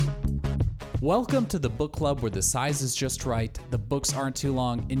Welcome to the book club where the size is just right, the books aren't too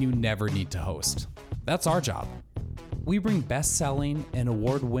long, and you never need to host. That's our job. We bring best-selling and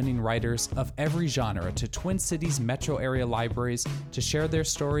award-winning writers of every genre to Twin Cities metro area libraries to share their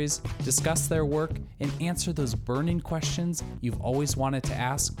stories, discuss their work, and answer those burning questions you've always wanted to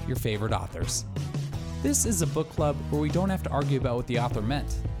ask your favorite authors. This is a book club where we don't have to argue about what the author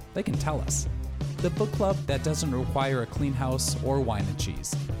meant. They can tell us. The book club that doesn't require a clean house or wine and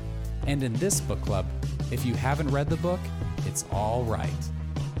cheese. And in this book club, if you haven't read the book, it's all right.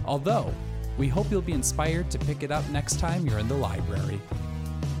 Although, we hope you'll be inspired to pick it up next time you're in the library.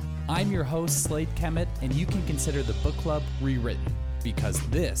 I'm your host, Slade Kemet, and you can consider the book club rewritten, because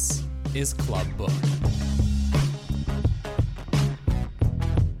this is Club Book.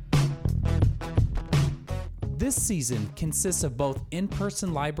 This season consists of both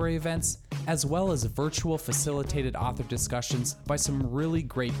in-person library events as well as virtual facilitated author discussions by some really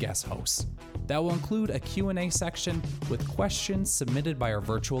great guest hosts. That will include a Q&A section with questions submitted by our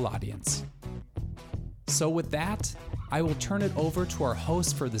virtual audience. So with that, I will turn it over to our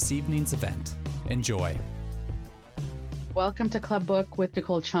host for this evening's event. Enjoy. Welcome to Club Book with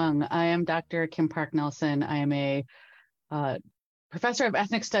Nicole Chung. I am Dr. Kim Park Nelson. I am a professor of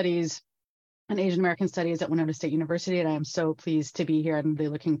ethnic studies and Asian American Studies at Winona State University, and I am so pleased to be here. I'm really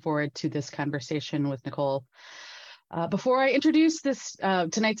looking forward to this conversation with Nicole. Before I introduce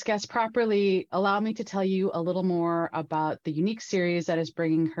tonight's guest properly, allow me to tell you a little more about the unique series that is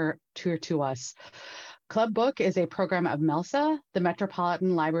bringing her to us. Club Book is a program of MELSA, the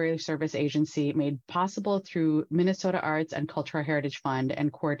Metropolitan Library Service Agency, made possible through Minnesota Arts and Cultural Heritage Fund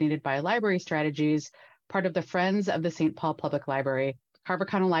and coordinated by Library Strategies, part of the Friends of the St. Paul Public Library. Carver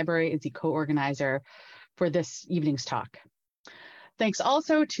County Library is the co-organizer for this evening's talk. Thanks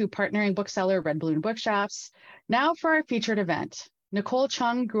also to partnering bookseller Red Balloon Bookshops. Now for our featured event. Nicole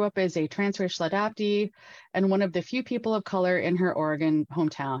Chung grew up as a transracial adoptee and one of the few people of color in her Oregon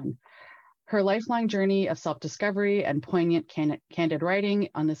hometown. Her lifelong journey of self-discovery and poignant candid writing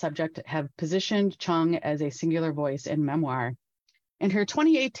on the subject have positioned Chung as a singular voice in memoir. In her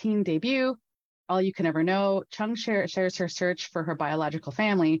 2018 debut, All You Can Ever Know, Chung shares her search for her biological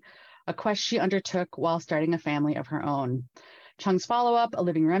family, a quest she undertook while starting a family of her own. Chung's follow-up, A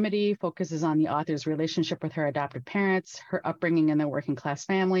Living Remedy, focuses on the author's relationship with her adoptive parents, her upbringing in the working-class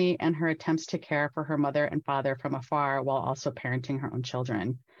family, and her attempts to care for her mother and father from afar while also parenting her own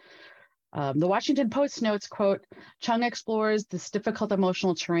children. The Washington Post notes, quote, Chung explores this difficult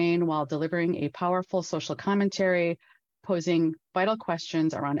emotional terrain while delivering a powerful social commentary, posing vital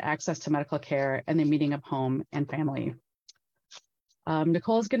questions around access to medical care and the meeting of home and family.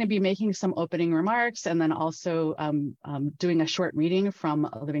 Nicole is going to be making some opening remarks and then also doing a short reading from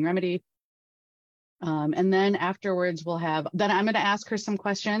A Living Remedy. And then afterwards I'm going to ask her some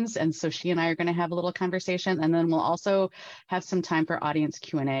questions. And so she and I are going to have a little conversation, and then we'll also have some time for audience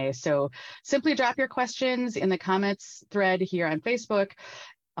Q&A. So simply drop your questions in the comments thread here on Facebook.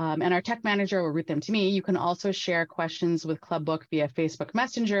 And our tech manager will route them to me. You can also share questions with Club Book via Facebook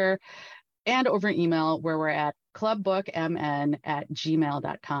Messenger and over email, where we're at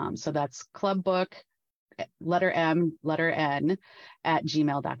clubbookmn@gmail.com. So that's clubbook, letter M, letter N,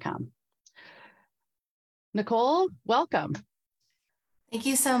 @gmail.com. Nicole, welcome. Thank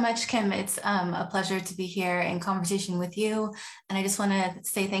you so much, Kim. It's a pleasure to be here in conversation with you. And I just want to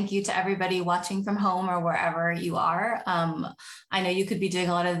say thank you to everybody watching from home or wherever you are. I know you could be doing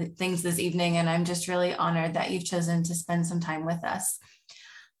a lot of things this evening, and I'm just really honored that you've chosen to spend some time with us.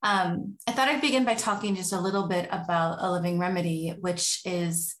 I thought I'd begin by talking just a little bit about A Living Remedy, which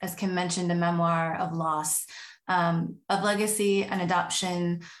is, as Kim mentioned, a memoir of loss, of legacy and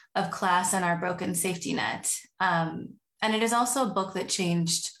adoption, of class and our broken safety net. And it is also a book that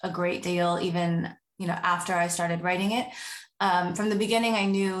changed a great deal, even after I started writing it. From the beginning, I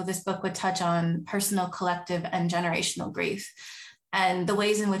knew this book would touch on personal, collective, and generational grief, and the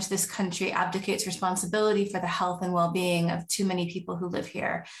ways in which this country abdicates responsibility for the health and well-being of too many people who live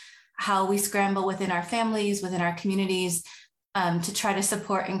here, how we scramble within our families, within our communities, to try to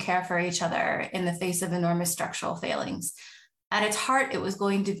support and care for each other in the face of enormous structural failings. At its heart, it was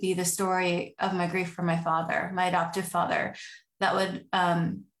going to be the story of my grief for my father, my adoptive father, that would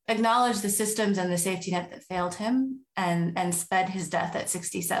acknowledge the systems and the safety net that failed him and sped his death at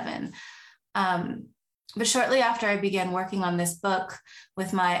 67. But shortly after I began working on this book,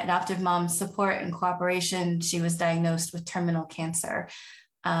 with my adoptive mom's support and cooperation, she was diagnosed with terminal cancer.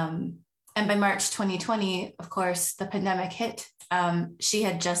 And by March 2020, of course, the pandemic hit. She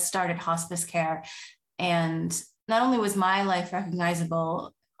had just started hospice care, and not only was my life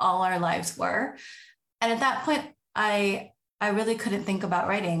recognizable, all our lives were. And at that point, I I really couldn't think about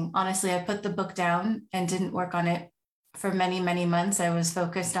writing. Honestly, I put the book down and didn't work on it for many, many months. I was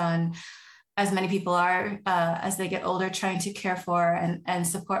focused on, as many people are, as they get older, trying to care for and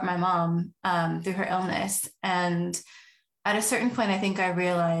support my mom through her illness. And at a certain point, I think I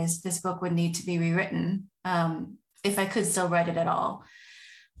realized this book would need to be rewritten if I could still write it at all.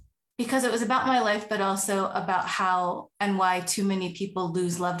 Because it was about my life, but also about how and why too many people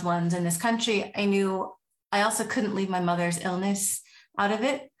lose loved ones in this country. I knew I also couldn't leave my mother's illness out of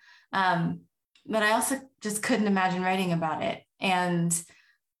it. But I also just couldn't imagine writing about it. And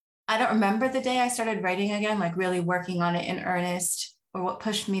I don't remember the day I started writing again, like really working on it in earnest, or what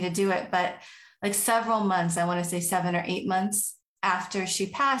pushed me to do it. But like several months, I want to say 7 or 8 months after she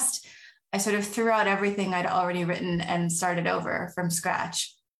passed, I sort of threw out everything I'd already written and started over from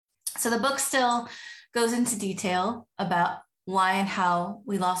scratch. So the book still goes into detail about why and how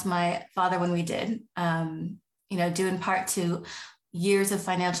we lost my father when we did, due in part to years of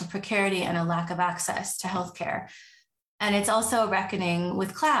financial precarity and a lack of access to healthcare. And it's also a reckoning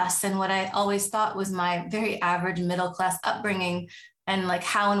with class and what I always thought was my very average middle class upbringing, and like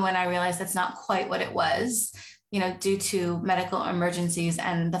how and when I realized that's not quite what it was, due to medical emergencies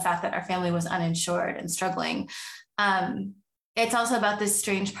and the fact that our family was uninsured and struggling. It's also about this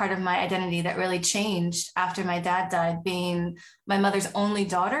strange part of my identity that really changed after my dad died, being my mother's only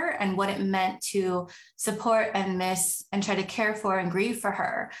daughter, and what it meant to support and miss and try to care for and grieve for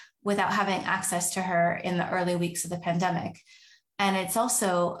her without having access to her in the early weeks of the pandemic. And it's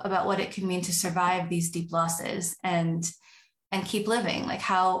also about what it can mean to survive these deep losses and keep living, like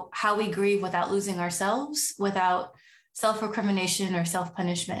how we grieve without losing ourselves, without self-recrimination or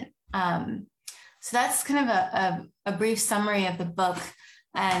self-punishment. So that's kind of a brief summary of the book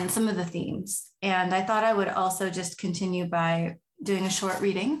and some of the themes. And I thought I would also just continue by doing a short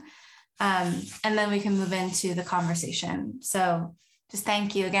reading, and then we can move into the conversation. So just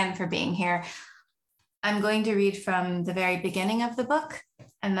thank you again for being here. I'm going to read from the very beginning of the book,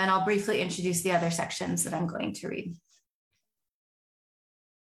 and then I'll briefly introduce the other sections that I'm going to read.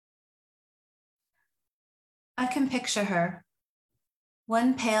 I can picture her,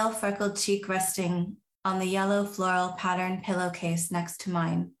 one pale freckled cheek resting on the yellow floral patterned pillowcase next to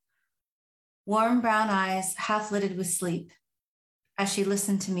mine. Warm brown eyes half lidded with sleep as she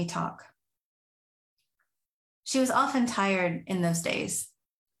listened to me talk. She was often tired in those days.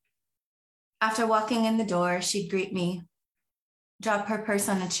 After walking in the door, she'd greet me, drop her purse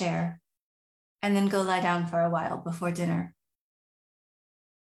on a chair, and then go lie down for a while before dinner.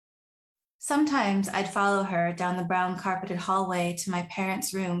 Sometimes I'd follow her down the brown carpeted hallway to my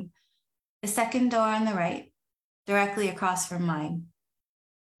parents' room, the second door on the right, directly across from mine,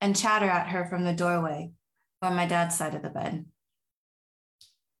 and chatter at her from the doorway or my dad's side of the bed.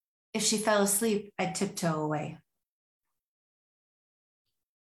 If she fell asleep, I'd tiptoe away.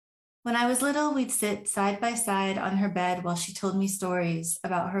 When I was little, we'd sit side by side on her bed while she told me stories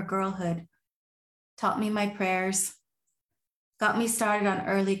about her girlhood, taught me my prayers, got me started on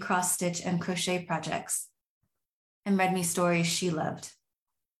early cross-stitch and crochet projects, and read me stories she loved.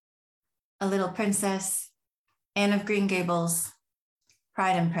 A Little Princess, Anne of Green Gables,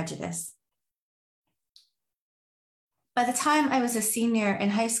 Pride and Prejudice. By the time I was a senior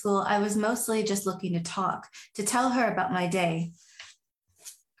in high school, I was mostly just looking to talk, to tell her about my day,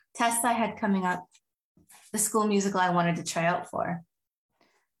 tests I had coming up, the school musical I wanted to try out for.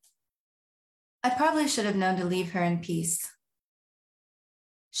 I probably should have known to leave her in peace.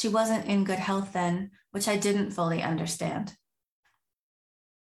 She wasn't in good health then, which I didn't fully understand.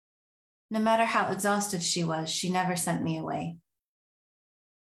 No matter how exhausted she was, she never sent me away.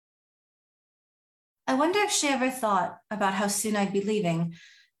 I wonder if she ever thought about how soon I'd be leaving,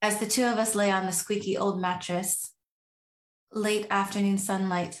 as the two of us lay on the squeaky old mattress, late afternoon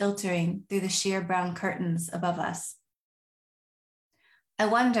sunlight filtering through the sheer brown curtains above us. I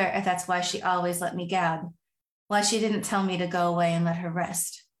wonder if that's why she always let me gab, why she didn't tell me to go away and let her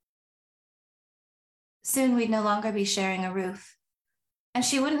rest. Soon we'd no longer be sharing a roof, and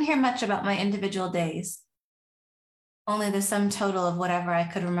she wouldn't hear much about my individual days, only the sum total of whatever I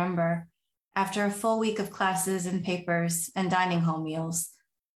could remember after a full week of classes and papers and dining hall meals,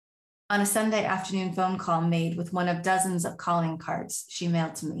 on a Sunday afternoon phone call made with one of dozens of calling cards she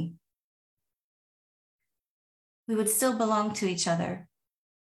mailed to me. We would still belong to each other,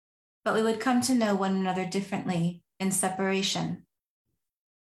 but we would come to know one another differently in separation,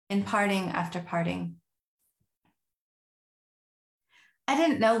 in parting after parting. I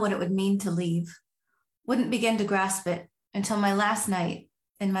didn't know what it would mean to leave, wouldn't begin to grasp it until my last night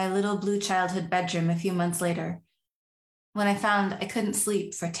in my little blue childhood bedroom a few months later, when I found I couldn't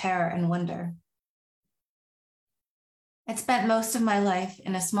sleep for terror and wonder. I'd spent most of my life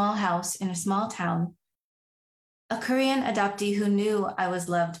in a small house in a small town, a Korean adoptee who knew I was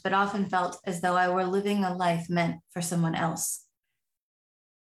loved, but often felt as though I were living a life meant for someone else.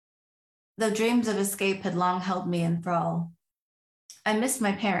 Though dreams of escape had long held me in thrall, I missed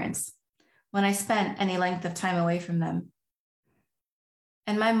my parents when I spent any length of time away from them.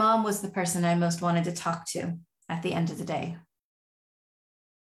 And my mom was the person I most wanted to talk to at the end of the day.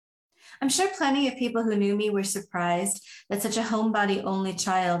 I'm sure plenty of people who knew me were surprised that such a homebody-only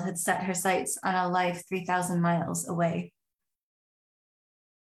child had set her sights on a life 3,000 miles away.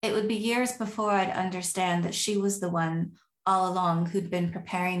 It would be years before I'd understand that she was the one all along who'd been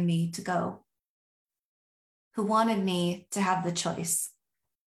preparing me to go, who wanted me to have the choice.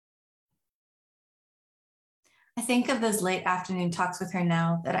 I think of those late afternoon talks with her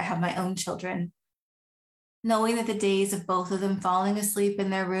now that I have my own children, knowing that the days of both of them falling asleep in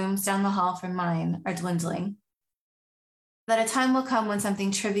their rooms down the hall from mine are dwindling, that a time will come when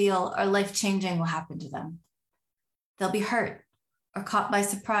something trivial or life-changing will happen to them. They'll be hurt or caught by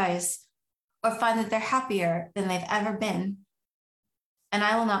surprise or find that they're happier than they've ever been, and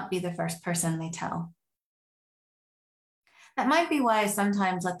I will not be the first person they tell. That might be why I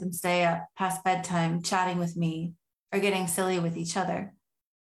sometimes let them stay up past bedtime chatting with me or getting silly with each other.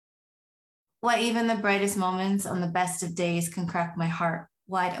 Why even the brightest moments on the best of days can crack my heart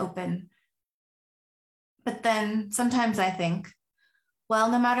wide open. But then sometimes I think, well,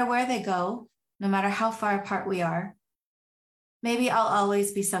 no matter where they go, no matter how far apart we are, maybe I'll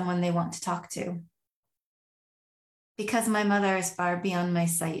always be someone they want to talk to. Because my mother is far beyond my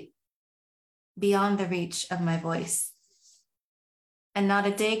sight, beyond the reach of my voice. And not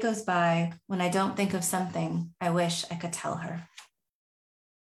a day goes by when I don't think of something I wish I could tell her.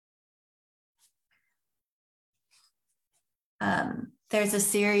 There's a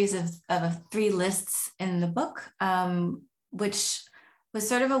series of 3 lists in the book, which was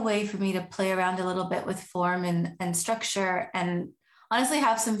sort of a way for me to play around a little bit with form and structure and honestly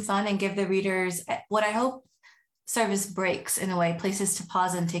have some fun and give the readers what I hope serve as breaks in a way, places to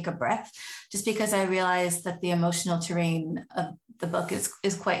pause and take a breath, just because I realized that the emotional terrain of the book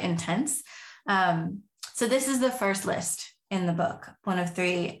is quite intense. So this is the first list in the book, one of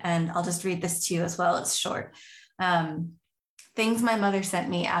 3, and I'll just read this to you as well. It's short. Things my mother sent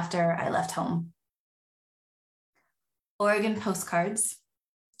me after I left home. Oregon postcards,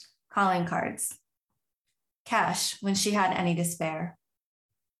 calling cards, cash when she had any to spare,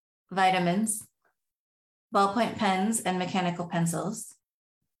 vitamins, ballpoint pens and mechanical pencils,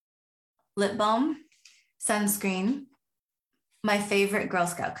 lip balm, sunscreen, my favorite Girl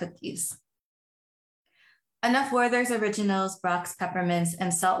Scout cookies. Enough Werther's Originals, Brock's Peppermints,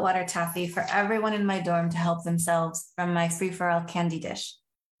 and saltwater taffy for everyone in my dorm to help themselves from my free-for-all candy dish.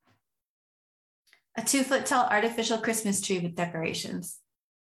 A 2-foot-tall artificial Christmas tree with decorations.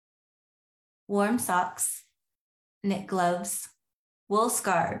 Warm socks, knit gloves, wool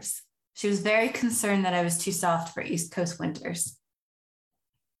scarves. She was very concerned that I was too soft for East Coast winters.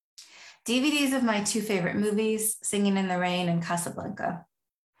 DVDs of my 2 favorite movies, Singing in the Rain and Casablanca.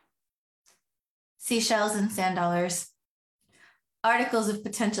 Seashells and sand dollars. Articles of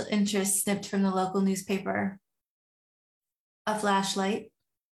potential interest snipped from the local newspaper. A flashlight,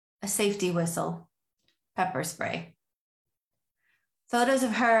 a safety whistle, pepper spray. Photos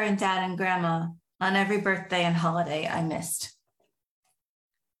of her and Dad and Grandma on every birthday and holiday I missed.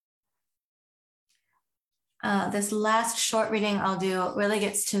 This last short reading I'll do really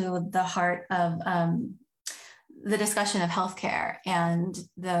gets to the heart of the discussion of healthcare and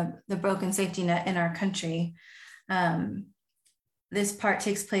the broken safety net in our country. This part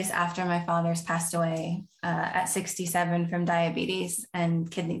takes place after my father's passed away at 67 from diabetes and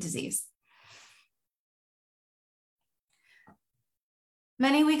kidney disease.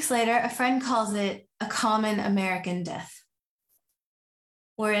 Many weeks later, a friend calls it a common American death.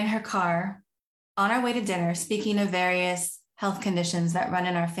 We're in her car, on our way to dinner, speaking of various health conditions that run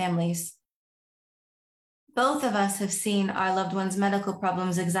in our families. Both of us have seen our loved ones' medical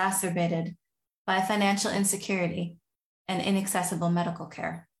problems exacerbated by financial insecurity and inaccessible medical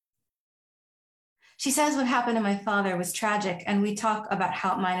care. She says what happened to my father was tragic, and we talk about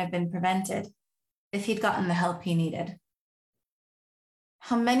how it might have been prevented if he'd gotten the help he needed.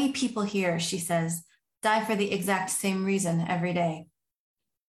 How many people here, she says, die for the exact same reason every day.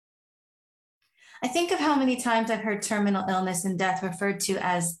 I think of how many times I've heard terminal illness and death referred to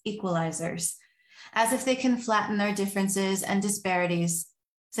as equalizers, as if they can flatten our differences and disparities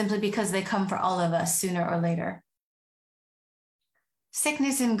simply because they come for all of us sooner or later.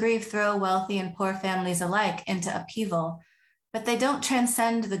 Sickness and grief throw wealthy and poor families alike into upheaval, but they don't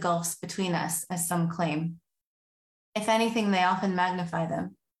transcend the gulfs between us, as some claim. If anything, they often magnify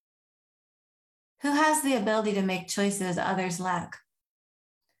them. Who has the ability to make choices others lack?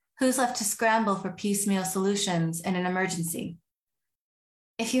 Who's left to scramble for piecemeal solutions in an emergency?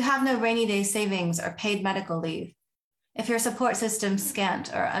 If you have no rainy day savings or paid medical leave, if your support system's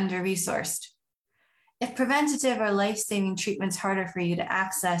scant or under-resourced, if preventative or life-saving treatment's harder for you to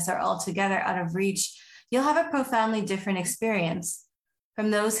access or altogether out of reach, you'll have a profoundly different experience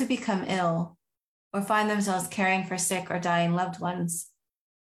from those who become ill or find themselves caring for sick or dying loved ones,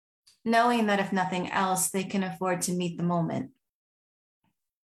 knowing that if nothing else, they can afford to meet the moment.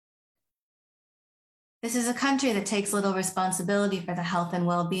 This is a country that takes little responsibility for the health and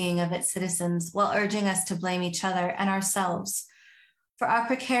well-being of its citizens while urging us to blame each other and ourselves for our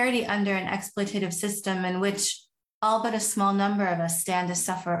precarity under an exploitative system in which all but a small number of us stand to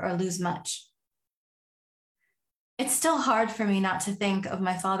suffer or lose much. It's still hard for me not to think of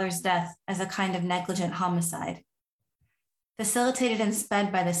my father's death as a kind of negligent homicide, facilitated and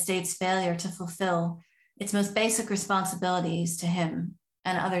sped by the state's failure to fulfill its most basic responsibilities to him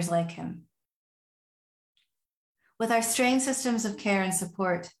and others like him. With our strained systems of care and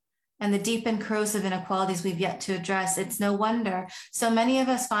support and the deep and corrosive inequalities we've yet to address, it's no wonder so many of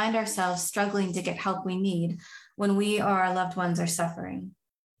us find ourselves struggling to get help we need when we or our loved ones are suffering.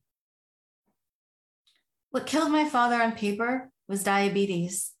 What killed my father on paper was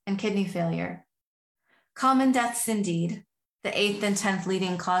diabetes and kidney failure. Common deaths indeed, the 8th and 10th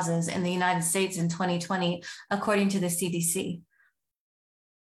leading causes in the United States in 2020, according to the CDC.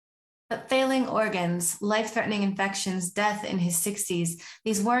 But failing organs, life-threatening infections, death in his 60s,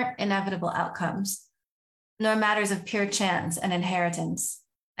 these weren't inevitable outcomes, nor matters of pure chance and inheritance,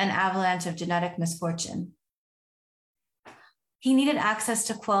 an avalanche of genetic misfortune. He needed access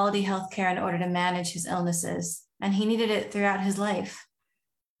to quality healthcare in order to manage his illnesses, and he needed it throughout his life,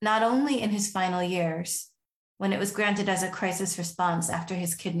 not only in his final years, when it was granted as a crisis response after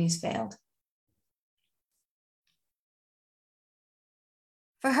his kidneys failed.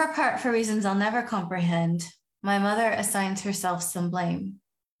 For her part, for reasons I'll never comprehend, my mother assigned herself some blame.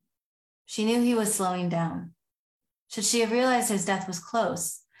 She knew he was slowing down. Should she have realized his death was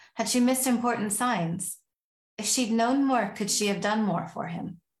close? Had she missed important signs? If she'd known more, could she have done more for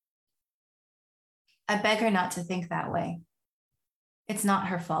him? I beg her not to think that way. It's not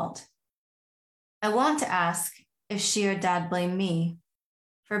her fault. I want to ask if she or Dad blame me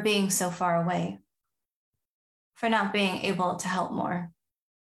for being so far away, for not being able to help more.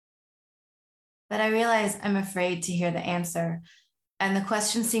 But I realize I'm afraid to hear the answer, and the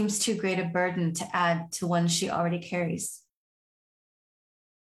question seems too great a burden to add to one she already carries.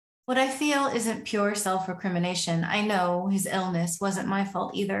 What I feel isn't pure self-recrimination. I know his illness wasn't my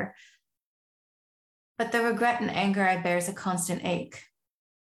fault either. But the regret and anger I bear is a constant ache,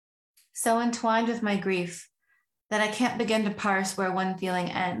 so entwined with my grief that I can't begin to parse where one feeling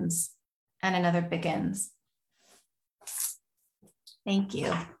ends and another begins. Thank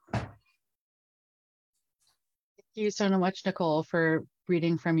you. Thank you so much, Nicole, for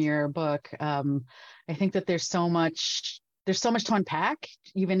reading from your book. I think that there's so much to unpack,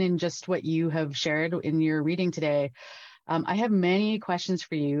 even in just what you have shared in your reading today. I have many questions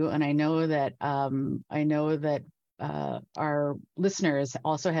for you, and I know that our listeners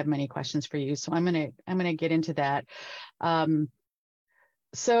also have many questions for you. So I'm gonna get into that.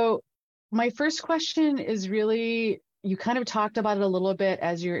 So my first question is really, you kind of talked about it a little bit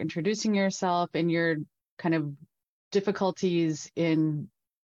as you're introducing yourself and your kind of difficulties in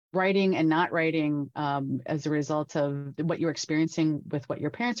writing and not writing as a result of what you're experiencing with what your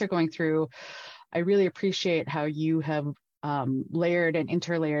parents are going through. I really appreciate how you have layered and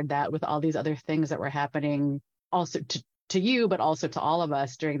interlayered that with all these other things that were happening also to you, but also to all of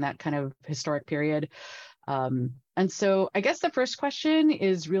us during that kind of historic period. And so I guess the first question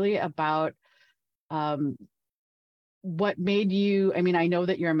is really about what made you, I mean, I know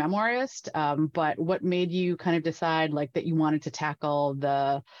that you're a memoirist, but what made you kind of decide like that you wanted to tackle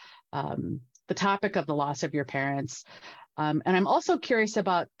the topic of the loss of your parents? And I'm also curious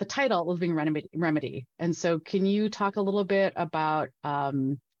about the title, Living Remedy. And so can you talk a little bit about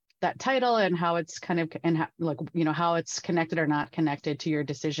that title and how it's kind of, and how, like, you know, how it's connected or not connected to your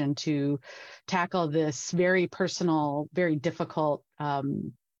decision to tackle this very personal, very difficult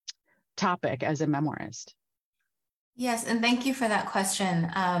topic as a memoirist? Yes, and thank you for that question.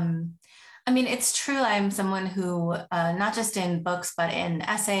 I mean, it's true. I'm someone who, not just in books, but in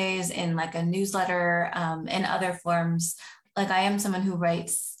essays, in like a newsletter, in other forms, like I am someone who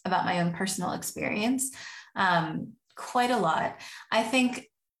writes about my own personal experience quite a lot. I think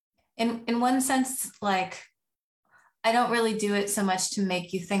in one sense, like I don't really do it so much to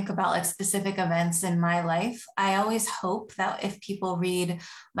make you think about like specific events in my life. I always hope that if people read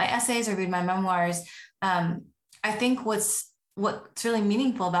my essays or read my memoirs, I think what's really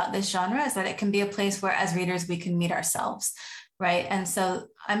meaningful about this genre is that it can be a place where as readers we can meet ourselves, right? And so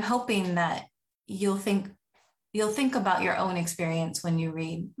I'm hoping that you'll think about your own experience when you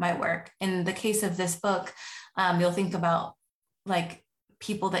read my work. In the case of this book, you'll think about like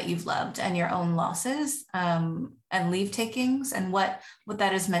people that you've loved and your own losses, and leave takings, and what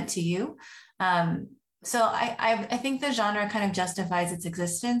that has meant to you. So I think the genre kind of justifies its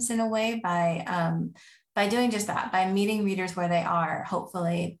existence in a way by doing just that, by meeting readers where they are,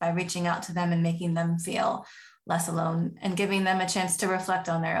 hopefully by reaching out to them and making them feel less alone and giving them a chance to reflect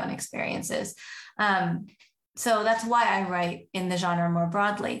on their own experiences. So that's why I write in the genre more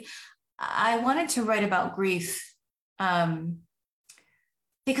broadly. I wanted to write about grief,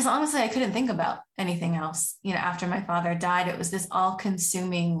 because honestly, I couldn't think about anything else. After my father died, it was this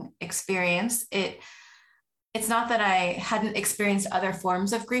all-consuming experience. It's not that I hadn't experienced other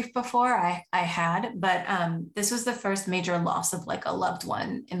forms of grief before. I had, but this was the first major loss of like a loved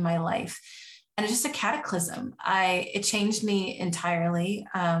one in my life. And it's just a cataclysm. It changed me entirely.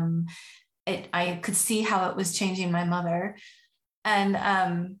 I could see how it was changing my mother.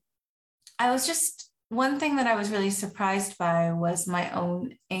 And one thing that I was really surprised by was my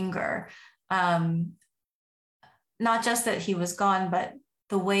own anger. Not just that he was gone, but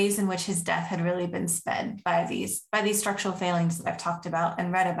the ways in which his death had really been sped by these structural failings that I've talked about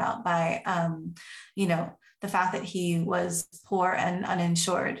and read about, by, the fact that he was poor and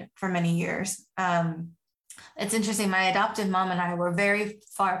uninsured for many years. It's interesting. My adoptive mom and I were very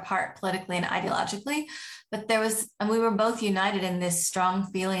far apart politically and ideologically, but we were both united in this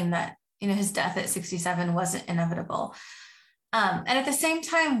strong feeling that, his death at 67 wasn't inevitable. And at the same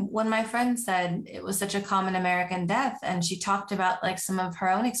time, when my friend said it was such a common American death, and she talked about like some of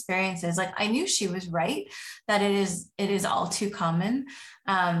her own experiences, like I knew she was right, that it is all too common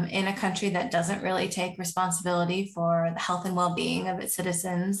in a country that doesn't really take responsibility for the health and well-being of its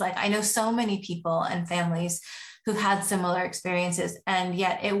citizens. Like I know so many people and families who've had similar experiences, and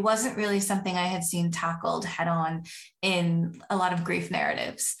yet it wasn't really something I had seen tackled head on in a lot of grief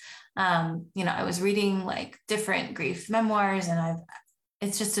narratives. I was reading like different grief memoirs, and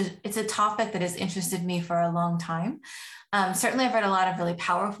it's a topic that has interested me for a long time. Certainly I've read a lot of really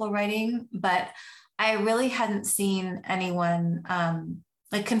powerful writing, but I really hadn't seen anyone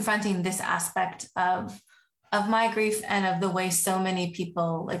like confronting this aspect of my grief and of the way so many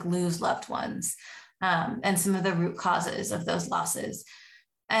people like lose loved ones, and some of the root causes of those losses.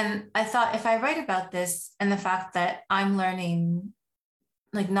 And I thought, if I write about this and the fact that I'm learning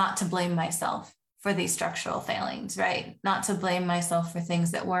like not to blame myself for these structural failings, right? Not to blame myself for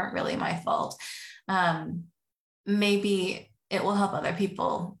things that weren't really my fault. Maybe it will help other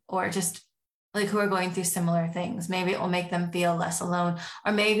people, or just like who are going through similar things. Maybe it will make them feel less alone,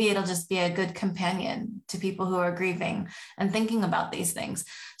 or maybe it'll just be a good companion to people who are grieving and thinking about these things.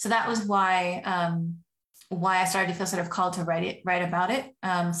 So that was why I started to feel sort of called to write about it.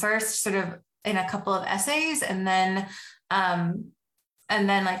 First, sort of in a couple of essays, and then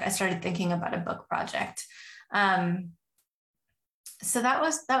like I started thinking about a book project. So that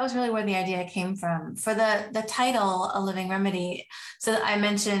was really where the idea came from. For the title, A Living Remedy. So I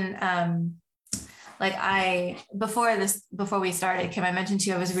mentioned, before we started, Kim, I mentioned to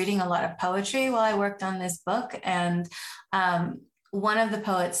you I was reading a lot of poetry while I worked on this book. And one of the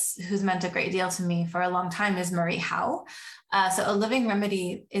poets who's meant a great deal to me for a long time is Marie Howe. So a living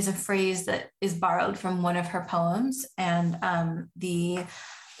remedy is a phrase that is borrowed from one of her poems. And the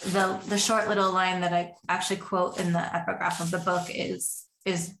short little line that I actually quote in the epigraph of the book is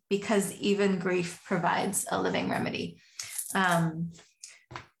because even grief provides a living remedy. I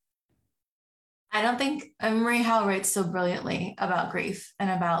don't think Marie Howe writes so brilliantly about grief and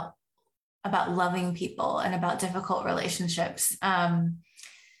about loving people and about difficult relationships, and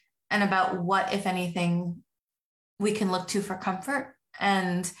about what, if anything, we can look to for comfort.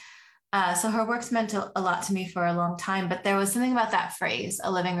 And so her work's meant a lot to me for a long time, but there was something about that phrase,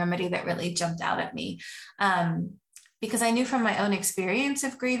 a living remedy, that really jumped out at me, because I knew from my own experience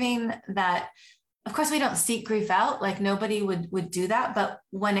of grieving that, of course, we don't seek grief out, like nobody would do that. But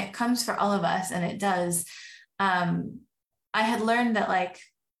when it comes for all of us, and it does, I had learned that like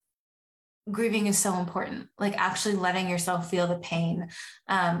grieving is so important, like actually letting yourself feel the pain,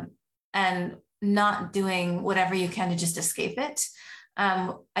 and not doing whatever you can to just escape it.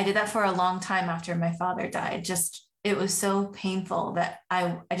 I did that for a long time after my father died. It was so painful that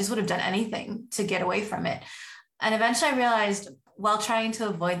I just would have done anything to get away from it. And eventually I realized while trying to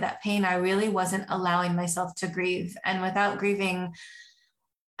avoid that pain, I really wasn't allowing myself to grieve. And without grieving,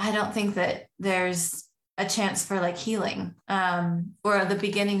 I don't think that there's a chance for like healing, or the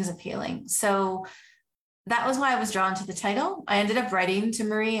beginnings of healing. So that was why I was drawn to the title. I ended up writing to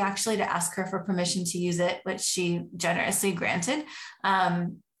Marie actually to ask her for permission to use it, which she generously granted.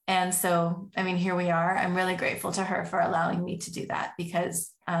 And so, I mean, here we are. I'm really grateful to her for allowing me to do that,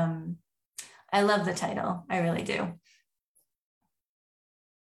 because I love the title. I really do.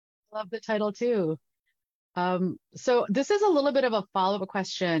 Love the title too. So this is a little bit of a follow-up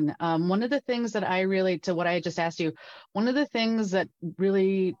question. One of the things that I really, to what I just asked you, one of the things that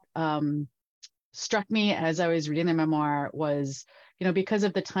really struck me as I was reading the memoir was, because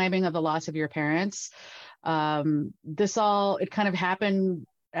of the timing of the loss of your parents, it kind of happened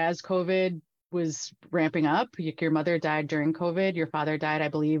as COVID was ramping up. Your mother died during COVID. Your father died, I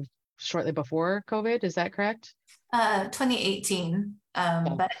believe, shortly before COVID. Is that correct? 2018.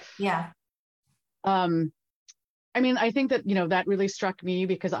 But yeah. I mean, I think that, that really struck me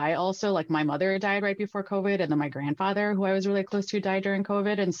because I also, like, my mother died right before COVID, and then my grandfather, who I was really close to, died during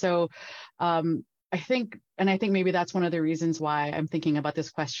COVID. And so I think maybe that's one of the reasons why I'm thinking about this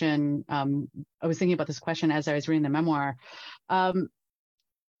question. I was thinking about this question as I was reading the memoir.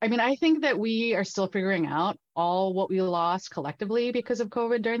 I mean, I think that we are still figuring out all what we lost collectively because of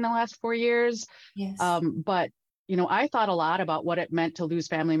COVID during the last 4 years. Yes. But I thought a lot about what it meant to lose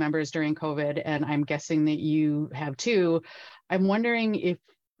family members during COVID, and I'm guessing that you have too. I'm wondering if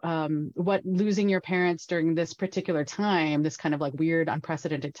what losing your parents during this particular time, this kind of like weird,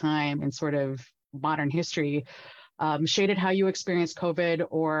 unprecedented time in sort of modern history, shaded how you experienced COVID,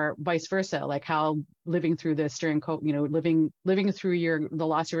 or vice versa, like how living through this during COVID, living through the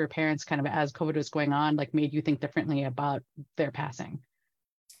loss of your parents kind of as COVID was going on, like made you think differently about their passing.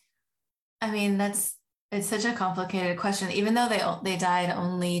 I mean, it's such a complicated question, even though they died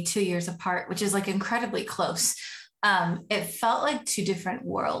only 2 years apart, which is like incredibly close. It felt like two different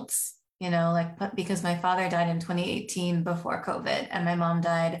worlds, because my father died in 2018 before COVID, and my mom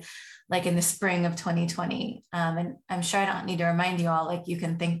died like in the spring of 2020. And I'm sure I don't need to remind you all, like, you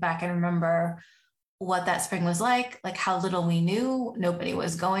can think back and remember what that spring was like how little we knew. Nobody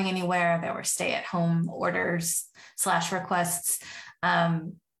was going anywhere. There were stay-at-home orders / requests.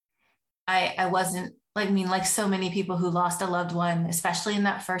 I wasn't, like so many people who lost a loved one, especially in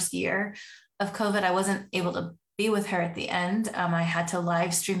that first year of COVID, I wasn't able to be with her at the end. I had to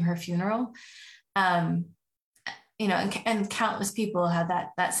live stream her funeral. And countless people had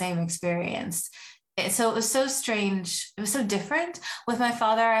that same experience. So it was so strange. It was so different. With my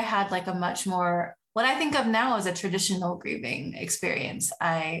father, I had like a much more, what I think of now as a traditional grieving experience.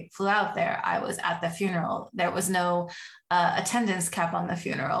 I flew out there. I was at the funeral. There was no attendance cap on the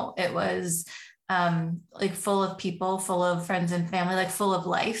funeral. It was like full of people, full of friends and family, like full of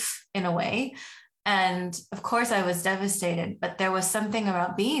life in a way. And of course I was devastated, but there was something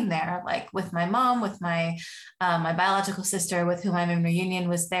about being there, like with my mom, with my biological sister, with whom I'm in reunion,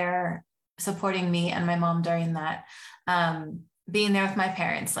 was there supporting me and my mom during that. Being there with my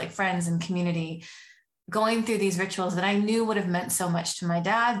parents, like friends and community, going through these rituals that I knew would have meant so much to my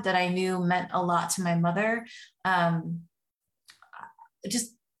dad, that I knew meant a lot to my mother.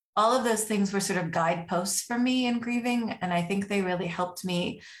 Just all of those things were sort of guideposts for me in grieving. And I think they really helped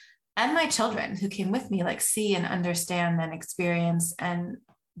me and my children who came with me, like, see and understand and experience and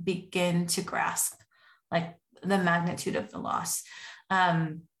begin to grasp like the magnitude of the loss.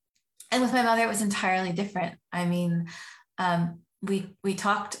 And with my mother, it was entirely different. I mean, we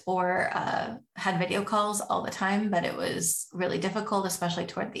talked or had video calls all the time, but it was really difficult, especially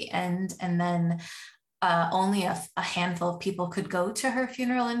toward the end. And then only a handful of people could go to her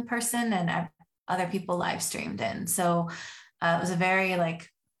funeral in person, and other people live streamed in. So it was a very like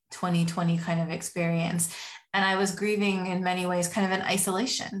 2020 kind of experience. And I was grieving in many ways, kind of in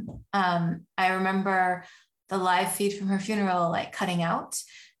isolation. I remember the live feed from her funeral, like cutting out.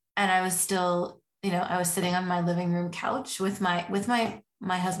 And I was still, I was sitting on my living room couch with my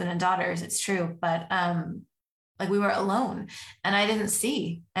husband and daughters, it's true. But like we were alone, and I didn't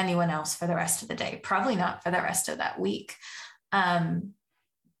see anyone else for the rest of the day, probably not for the rest of that week.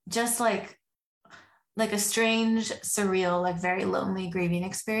 Just like a strange, surreal, like very lonely grieving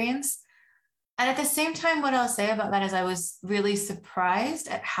experience. And at the same time, what I'll say about that is I was really surprised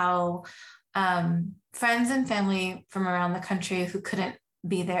at how friends and family from around the country who couldn't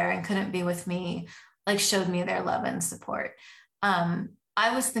be there and couldn't be with me, like, showed me their love and support.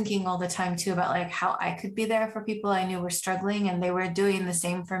 I was thinking all the time too about like how I could be there for people I knew were struggling, and they were doing the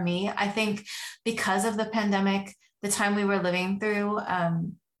same for me. I think because of the pandemic, the time we were living through,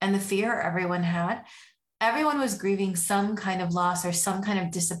 and the fear everyone had, everyone was grieving some kind of loss or some kind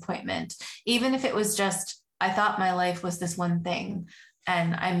of disappointment, even if it was just, I thought my life was this one thing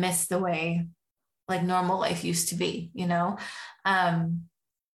and I missed the way like normal life used to be, you know?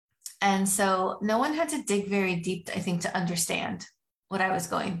 And so no one had to dig very deep, I think, to understand what I was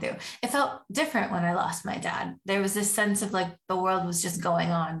going through. It felt different when I lost my dad. There was this sense of like the world was just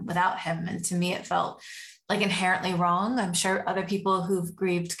going on without him. And to me, it felt like inherently wrong. I'm sure other people who've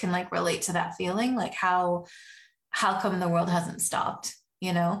grieved can like relate to that feeling, like how come the world hasn't stopped,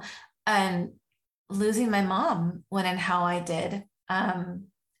 you know? And losing my mom when and how I did,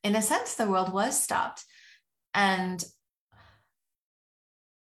 in a sense, the world was stopped. And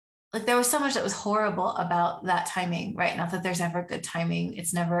like there was so much that was horrible about that timing, right? Not that there's ever good timing.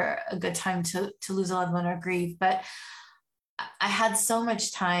 It's never a good time to lose a loved one or grieve, but I had so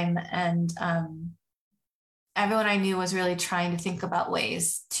much time, and everyone I knew was really trying to think about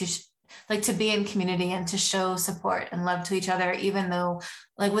ways to like to be in community and to show support and love to each other, even though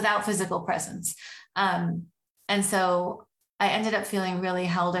like without physical presence. And so I ended up feeling really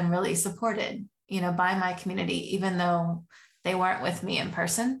held and really supported, you know, by my community, even though they weren't with me in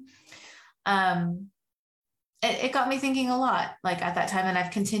person. It got me thinking a lot, like at that time, and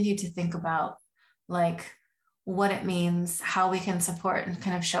I've continued to think about like what it means, how we can support and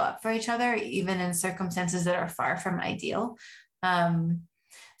kind of show up for each other, even in circumstances that are far from ideal.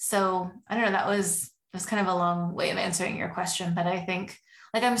 So I don't know, that was kind of a long way of answering your question, but I think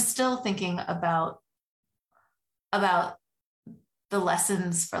like I'm still thinking about the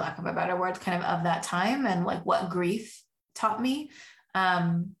lessons, for lack of a better word, kind of that time and like what grief taught me.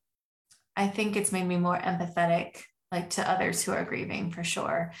 I think it's made me more empathetic, like to others who are grieving, for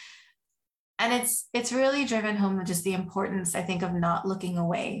sure. And it's really driven home just the importance, I think, of not looking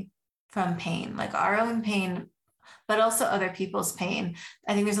away from pain, like our own pain, but also other people's pain.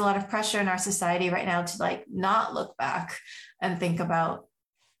 I think there's a lot of pressure in our society right now to like not look back and think about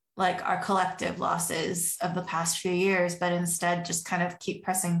like our collective losses of the past few years, but instead just kind of keep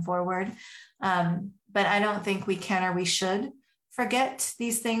pressing forward. But I don't think we can or we should forget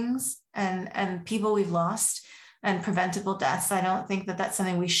these things and people we've lost and preventable deaths. I don't think that that's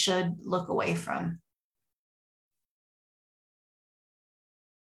something we should look away from.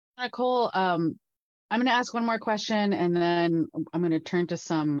 Nicole, I'm going to ask one more question, and then I'm going to turn to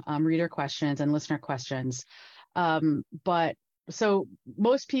some reader questions and listener questions. But so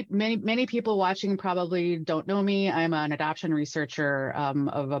many people watching probably don't know me. I'm an adoption researcher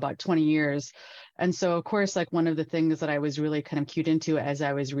of about 20 years. And so, of course, like one of the things that I was really kind of cued into as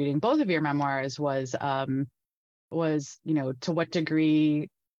I was reading both of your memoirs was, you know, to what degree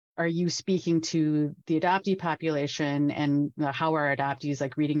are you speaking to the adoptee population, and how are adoptees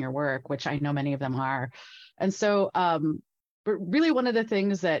like reading your work, which I know many of them are. And so, but really one of the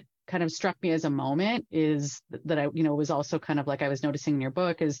things that kind of struck me as a moment is that I, you know, was also kind of like I was noticing in your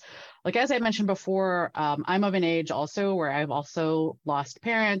book is like, as I mentioned before, I'm of an age also where I've also lost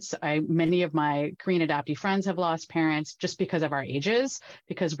parents. Many of my Korean adoptee friends have lost parents just because of our ages,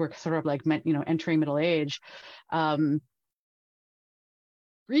 because we're sort of like, you know, entering middle age.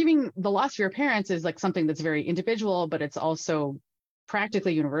 Grieving the loss of your parents is like something that's very individual, but it's also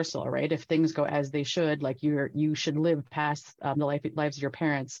practically universal, right? If things go as they should, like you should live past the lives of your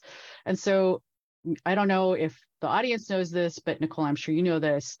parents. And so I don't know if the audience knows this, but Nicole, I'm sure you know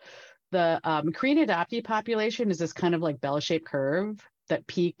this. The Korean adoptee population is this kind of like bell-shaped curve that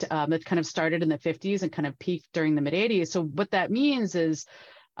peaked, that kind of started in the 50s and kind of peaked during the mid 80s. So what that means is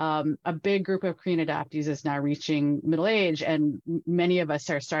a big group of Korean adoptees is now reaching middle age, and many of us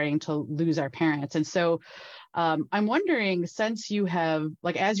are starting to lose our parents. And so I'm wondering, since you have,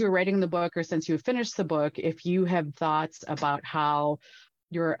 like, as you're writing the book or since you have finished the book, if you have thoughts about how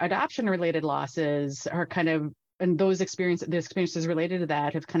your adoption-related losses are kind of, and the experiences related to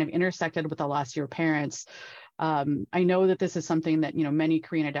that have kind of intersected with the loss of your parents. I know that this is something that, you know, many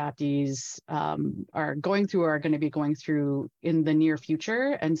Korean adoptees are going through or are going to be going through in the near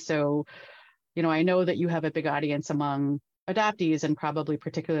future. And so, you know, I know that you have a big audience among adoptees and probably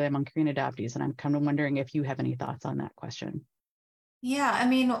particularly among Korean adoptees. And I'm kind of wondering if you have any thoughts on that question. Yeah, I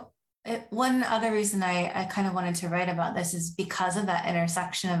mean, one other reason I kind of wanted to write about this is because of that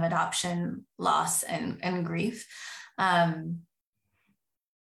intersection of adoption, loss, and grief.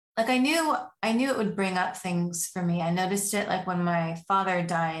 Like I knew it would bring up things for me. I noticed it like when my father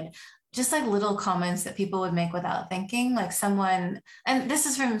died, just like little comments that people would make without thinking, like someone, and this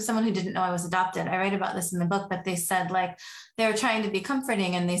is from someone who didn't know I was adopted. I write about this in the book, but they said like, they were trying to be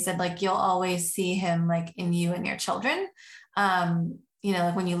comforting. And they said like, you'll always see him like in you and your children.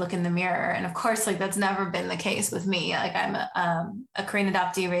 like when you look in the mirror. And of course, like that's never been the case with me. Like I'm a Korean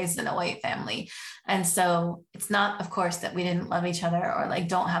adoptee raised in a white family. And so it's not, of course, that we didn't love each other or like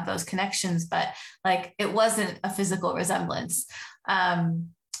don't have those connections, but like it wasn't a physical resemblance. And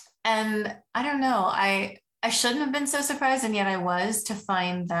I don't know, I shouldn't have been so surprised, and yet I was, to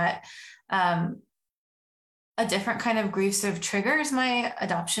find that a different kind of grief sort of triggers my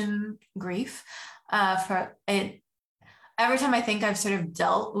adoption grief. For it, every time I think I've sort of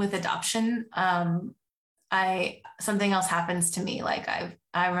dealt with adoption, something else happens to me. Like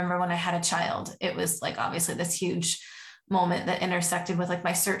I remember when I had a child, it was like obviously this huge moment that intersected with like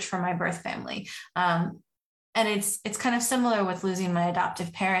my search for my birth family. And it's kind of similar with losing my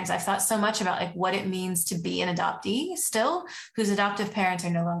adoptive parents. I've thought so much about like what it means to be an adoptee still, whose adoptive parents are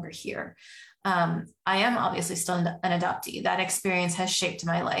no longer here. I am obviously still an adoptee. That experience has shaped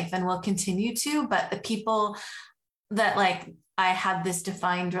my life and will continue to, but the people that like I had this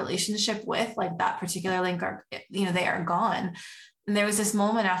defined relationship with, like that particular link, are, they are gone. And there was this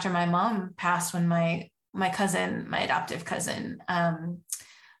moment after my mom passed when my cousin, my adoptive cousin,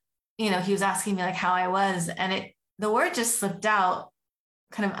 he was asking me like how I was, and the word just slipped out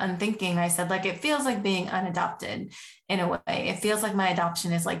kind of unthinking. I said, like, it feels like being unadopted in a way. It feels like my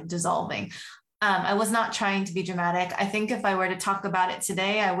adoption is like dissolving. I was not trying to be dramatic. I think if I were to talk about it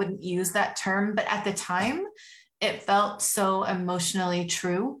today, I wouldn't use that term, but at the time it felt so emotionally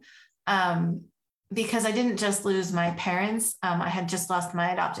true. Because I didn't just lose my parents. I had just lost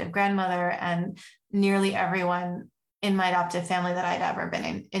my adoptive grandmother and nearly everyone in my adoptive family that I'd ever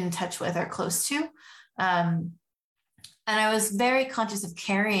been in touch with or close to. And I was very conscious of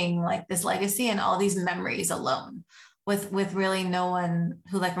carrying like this legacy and all these memories alone with really no one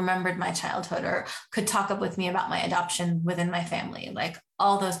who like remembered my childhood or could talk up with me about my adoption within my family. Like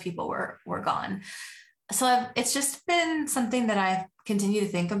all those people were gone. So it's just been something that I've continued to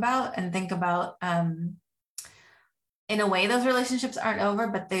think about in a way. Those relationships aren't over,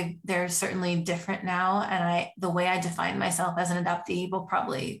 but they're certainly different now. And the way I define myself as an adoptee will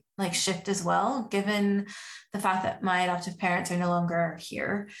probably like shift as well, given the fact that my adoptive parents are no longer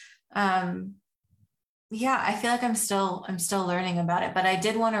here. Yeah, I feel like I'm still learning about it, but I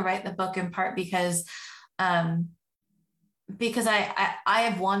did want to write the book in part because I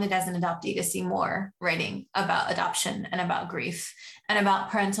have wanted as an adoptee to see more writing about adoption and about grief and about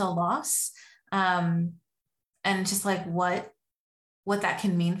parental loss. And just like what that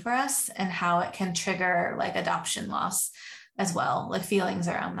can mean for us and how it can trigger like adoption loss as well, like feelings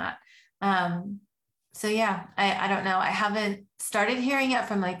around that. So yeah, I don't know. I haven't started hearing it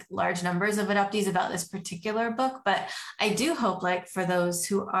from like large numbers of adoptees about this particular book, but I do hope like for those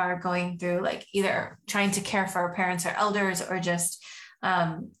who are going through like either trying to care for parents or elders or just,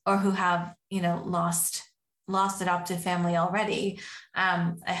 or who have, lost adoptive family already.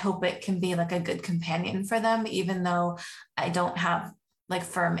 I hope it can be like a good companion for them, even though I don't have like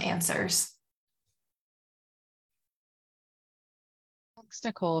firm answers. Thanks,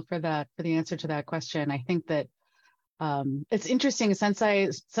 Nicole, for the answer to that question. I think that it's interesting. Since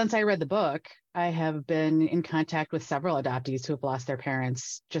I read the book, I have been in contact with several adoptees who have lost their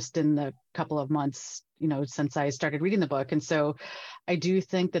parents just in the couple of months, since I started reading the book. And so I do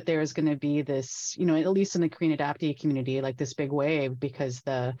think that there's going to be this, at least in the Korean adoptee community, like this big wave, because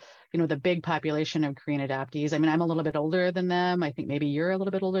the big population of Korean adoptees, I mean, I'm a little bit older than them. I think maybe you're a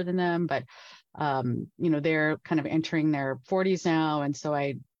little bit older than them, but, they're kind of entering their 40s now. And so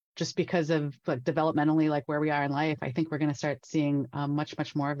just because of like developmentally, like where we are in life, I think we're going to start seeing much,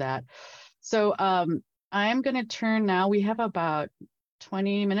 much more of that. So I'm going to turn now. We have about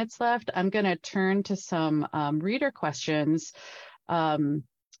 20 minutes left. I'm going to turn to some reader questions. The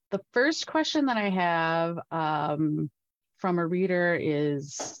first question that I have from a reader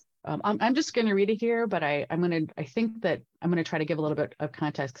is, I'm just going to read it here, but I think that I'm going to try to give a little bit of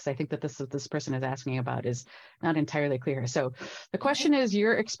context because I think that this person is asking about is not entirely clear. So the question is,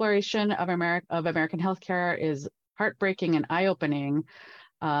 your exploration of American healthcare is heartbreaking and eye-opening.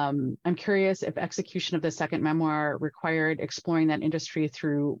 I'm curious if execution of the second memoir required exploring that industry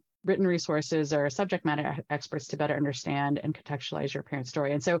through written resources or subject matter experts to better understand and contextualize your parents'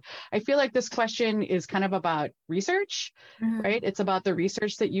 story. And so I feel like this question is kind of about research, right? It's about the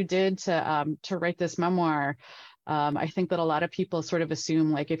research that you did to write this memoir. I think that a lot of people sort of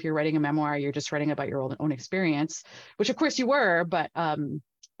assume like if you're writing a memoir, you're just writing about your own experience, which of course you were, but I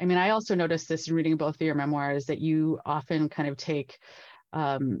mean, I also noticed this in reading both of your memoirs that you often kind of take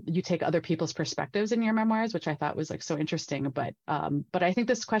other people's perspectives in your memoirs, which I thought was like so interesting. But I think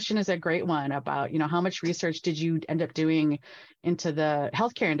this question is a great one about, how much research did you end up doing into the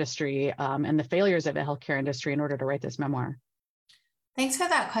healthcare industry and the failures of the healthcare industry in order to write this memoir? Thanks for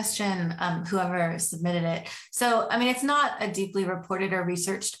that question, whoever submitted it. So, I mean, it's not a deeply reported or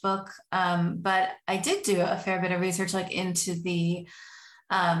researched book, but I did do a fair bit of research, like into the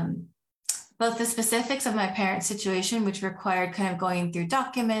um, both the specifics of my parents' situation, which required kind of going through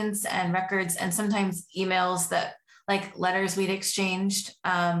documents and records and sometimes emails that like letters we'd exchanged.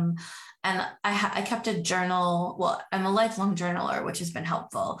 And I kept a journal. Well, I'm a lifelong journaler, which has been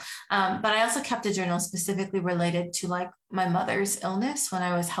helpful. But I also kept a journal specifically related to like my mother's illness when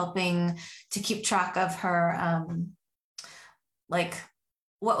I was helping to keep track of her, like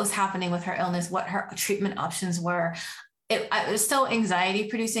what was happening with her illness, what her treatment options were. It was so anxiety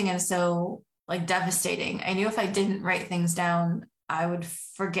producing and so like devastating. I knew if I didn't write things down, I would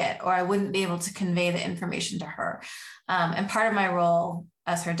forget or I wouldn't be able to convey the information to her. And part of my role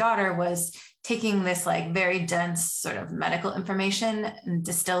as her daughter was taking this like very dense sort of medical information and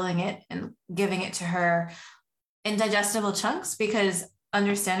distilling it and giving it to her in digestible chunks because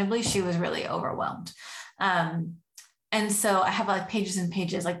understandably she was really overwhelmed. And so I have like pages and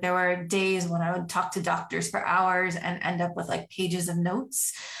pages. Like there were days when I would talk to doctors for hours and end up with like pages of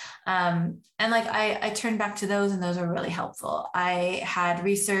notes. And like I turned back to those and those were really helpful. I had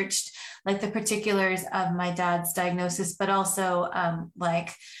researched like the particulars of my dad's diagnosis, but also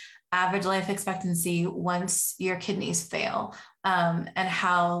like average life expectancy once your kidneys fail, and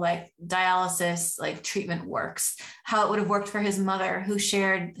how like dialysis like treatment works, how it would have worked for his mother who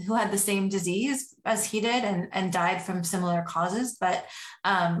had the same disease as he did and died from similar causes, but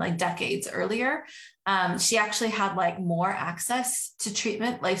like decades earlier. She actually had like more access to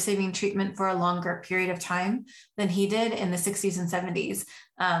treatment, life-saving treatment for a longer period of time than he did in the 60s and 70s.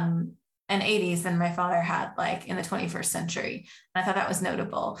 And 80s than my father had like in the 21st century. And I thought that was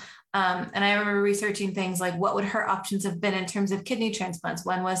notable. And I remember researching things like what would her options have been in terms of kidney transplants?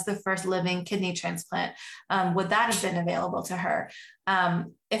 When was the first living kidney transplant? Would that have been available to her?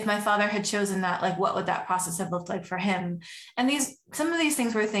 If my father had chosen that, like what would that process have looked like for him? And some of these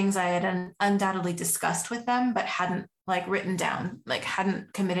things were things I had undoubtedly discussed with them, but hadn't like written down, like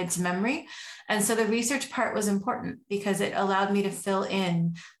hadn't committed to memory. And so the research part was important because it allowed me to fill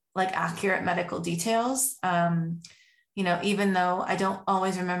in like accurate medical details. Even though I don't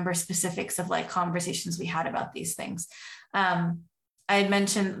always remember specifics of like conversations we had about these things. I had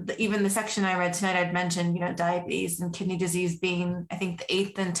mentioned even the section I read tonight, I'd mentioned, diabetes and kidney disease being, I think, the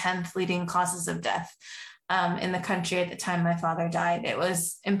 8th and 10th leading causes of death in the country at the time my father died. It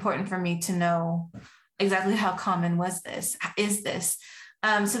was important for me to know exactly how common is this.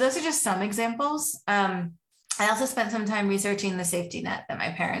 So those are just some examples. I also spent some time researching the safety net that my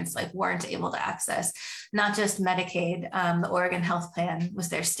parents like weren't able to access, not just Medicaid. The Oregon Health Plan was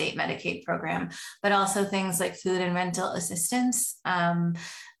their state Medicaid program, but also things like food and rental assistance, and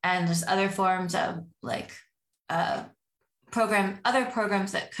just other forms of like other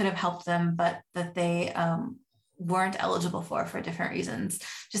programs that could have helped them, but that they weren't eligible for different reasons,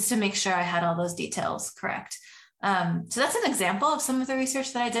 just to make sure I had all those details correct. So that's an example of some of the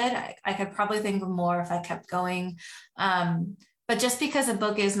research that I did. I could probably think of more if I kept going. But just because a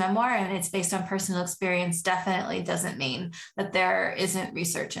book is memoir and it's based on personal experience definitely doesn't mean that there isn't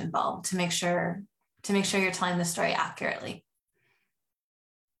research involved to make sure you're telling the story accurately.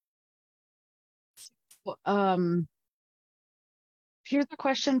 Here's a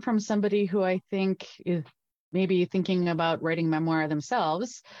question from somebody who I think is maybe thinking about writing memoir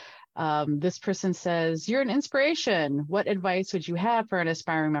themselves. This person says, you're an inspiration. What advice would you have for an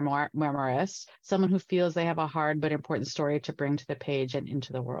aspiring memoirist, someone who feels they have a hard but important story to bring to the page and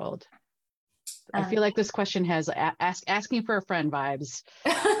into the world? I feel like this question has asking for a friend vibes.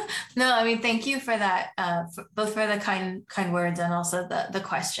 No, I mean, thank you for that, both for the kind words and also the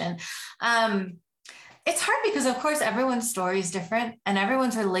question. It's hard because, of course, everyone's story is different and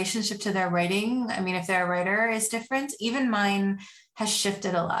everyone's relationship to their writing. I mean, if they're a writer, is different. Even mine has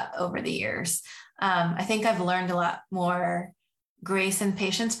shifted a lot over the years. I think I've learned a lot more grace and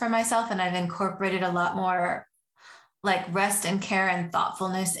patience for myself, and I've incorporated a lot more like rest and care and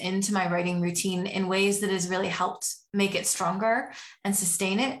thoughtfulness into my writing routine in ways that has really helped make it stronger and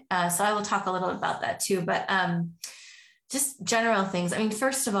sustain it. So I will talk a little about that too, but just general things. I mean,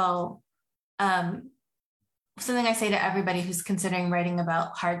 first of all, something I say to everybody who's considering writing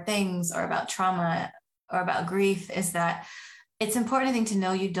about hard things or about trauma or about grief is that it's important, I think, to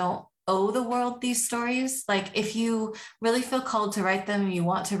know you don't owe the world these stories. Like if you really feel called to write them, you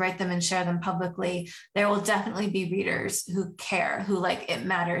want to write them and share them publicly, there will definitely be readers who care, who like it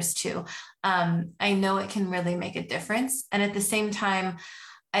matters to. I know it can really make a difference. And at the same time,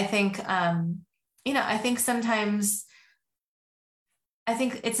 I think, I think sometimes I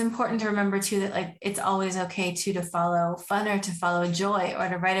think it's important to remember too that like it's always okay to follow fun or to follow joy or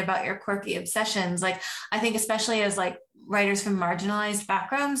to write about your quirky obsessions. Like I think especially as like writers from marginalized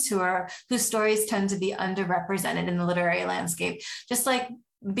backgrounds whose stories tend to be underrepresented in the literary landscape, just like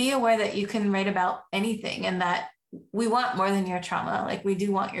be aware that you can write about anything and that we want more than your trauma. Like we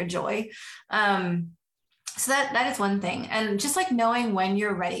do want your joy. So that is one thing. And just like knowing when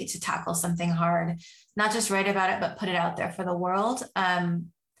you're ready to tackle something hard, not just write about it, but put it out there for the world.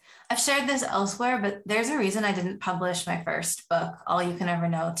 I've shared this elsewhere, but there's a reason I didn't publish my first book, All You Can Ever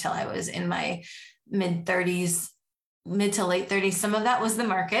Know, till I was in my mid to late 30s. Some of that was the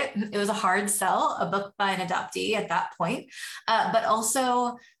market. It was a hard sell, a book by an adoptee at that point. But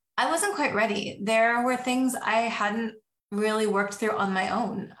also I wasn't quite ready. There were things I hadn't really worked through on my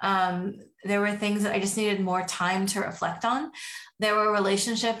own. There were things that I just needed more time to reflect on. There were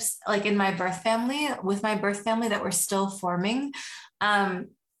relationships like with my birth family that were still forming. And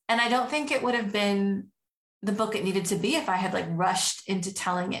I don't think it would have been the book it needed to be if I had like rushed into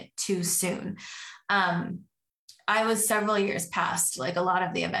telling it too soon. I was several years past like a lot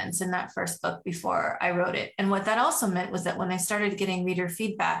of the events in that first book before I wrote it. And what that also meant was that when I started getting reader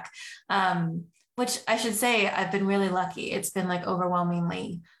feedback, which I should say, I've been really lucky. It's been like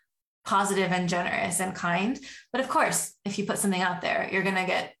overwhelmingly positive and generous and kind. But of course, if you put something out there, you're going to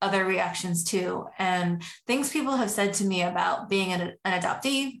get other reactions too. And things people have said to me about being an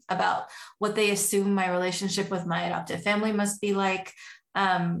adoptee, about what they assume my relationship with my adoptive family must be like.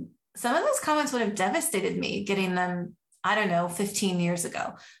 Some of those comments would have devastated me getting them, I don't know, 15 years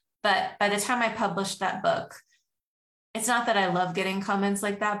ago. But by the time I published that book, it's not that I love getting comments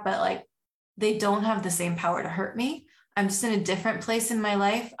like that, but like they don't have the same power to hurt me. I'm just in a different place in my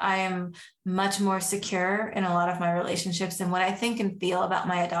life. I am much more secure in a lot of my relationships and what I think and feel about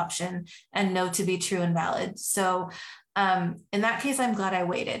my adoption and know to be true and valid. So in that case, I'm glad I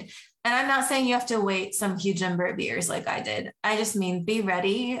waited. And I'm not saying you have to wait some huge number of years like I did. I just mean be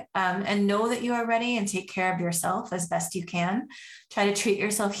ready and know that you are ready and take care of yourself as best you can. Try to treat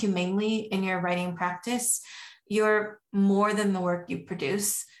yourself humanely in your writing practice. You're more than the work you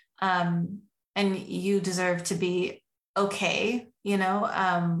produce. And you deserve to be okay,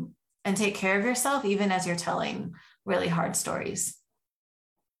 and take care of yourself even as you're telling really hard stories.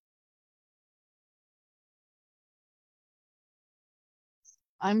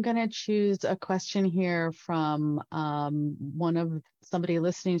 I'm going to choose a question here from somebody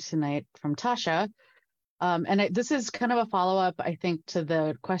listening tonight, from Tasha. This is kind of a follow-up, I think, to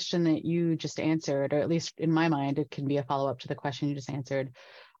the question that you just answered, or at least in my mind, it can be a follow-up to the question you just answered.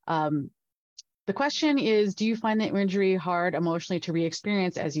 The question is, do you find the imagery hard emotionally to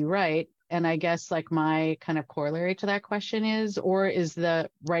re-experience as you write? And I guess like my kind of corollary to that question is, or is the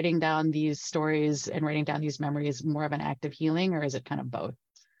writing down these stories and writing down these memories more of an act of healing, or is it kind of both?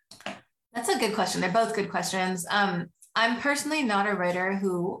 That's a good question. They're both good questions. I'm personally not a writer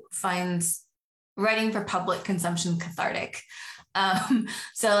who finds writing for public consumption cathartic.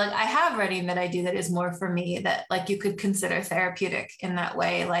 So like I have writing that I do that is more for me, that like you could consider therapeutic in that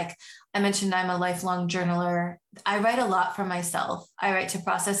way. Like I mentioned, I'm a lifelong journaler. I write a lot for myself. I write to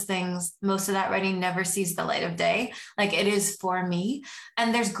process things. Most of that writing never sees the light of day. Like it is for me.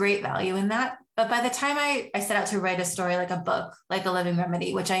 And there's great value in that. But by the time I set out to write a story, like a book, like A Living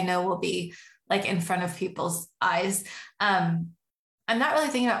Remedy, which I know will be like in front of people's eyes, I'm not really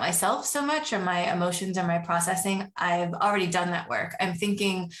thinking about myself so much or my emotions or my processing. I've already done that work. I'm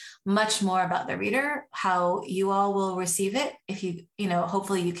thinking much more about the reader, how you all will receive it. If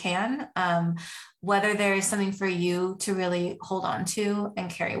hopefully you can, whether there is something for you to really hold on to and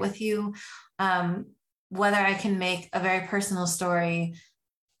carry with you, whether I can make a very personal story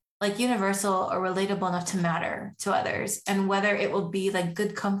like universal or relatable enough to matter to others, and whether it will be like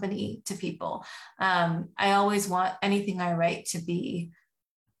good company to people. I always want anything I write to be,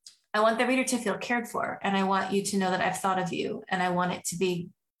 I want the reader to feel cared for, and I want you to know that I've thought of you, and I want it to be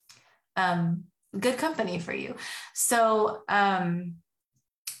good company for you. So I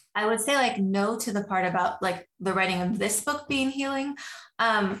would say like no to the part about like the writing of this book being healing.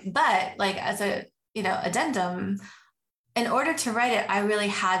 But like as a, addendum, in order to write it, I really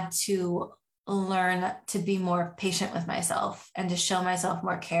had to learn to be more patient with myself and to show myself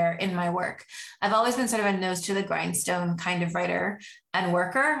more care in my work. I've always been sort of a nose to the grindstone kind of writer and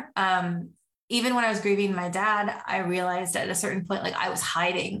worker. Even when I was grieving my dad, I realized at a certain point, like I was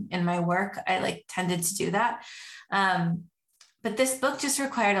hiding in my work. I like tended to do that. But this book just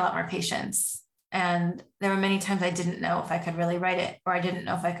required a lot more patience. And there were many times I didn't know if I could really write it, or I didn't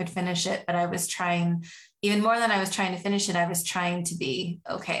know if I could finish it, but I was trying, even more than I was trying to finish it, I was trying to be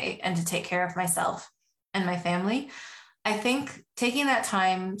okay and to take care of myself and my family. I think taking that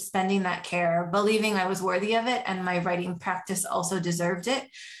time, spending that care, believing I was worthy of it, and my writing practice also deserved it,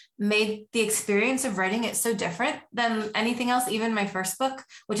 made the experience of writing it so different than anything else. Even my first book,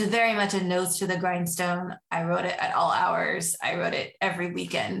 which is very much a nose to the grindstone, I wrote it at all hours, I wrote it every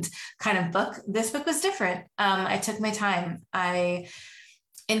weekend kind of book. This book was different. I took my time. I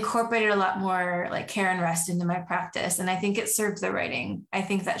incorporated a lot more like care and rest into my practice, and I think it served the writing. I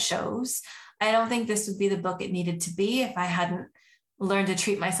think that shows. I don't think this would be the book it needed to be if I hadn't learned to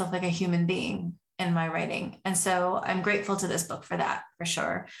treat myself like a human being in my writing. And so I'm grateful to this book for that, for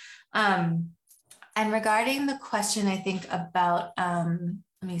sure. And regarding the question, I think about, let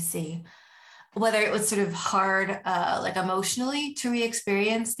me see, whether it was sort of hard, like emotionally to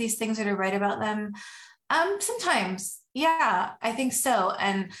re-experience these things or to write about them. Sometimes, yeah, I think so.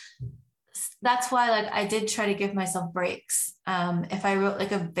 And that's why like I did try to give myself breaks. If I wrote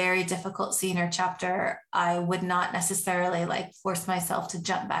like a very difficult scene or chapter, I would not necessarily like force myself to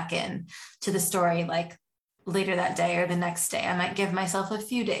jump back in to the story like later that day or the next day. I might give myself a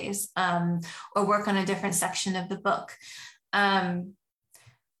few days, or work on a different section of the book.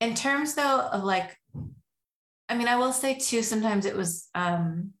 In terms though of like, I mean, I will say too, sometimes it was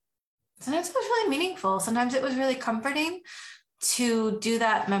really meaningful. Sometimes it was really comforting to do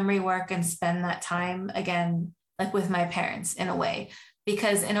that memory work and spend that time again, like with my parents in a way,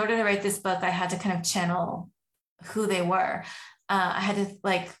 because in order to write this book, I had to kind of channel who they were. I had to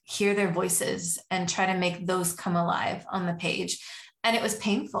like hear their voices and try to make those come alive on the page. And it was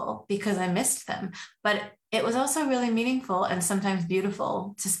painful because I missed them, but it was also really meaningful and sometimes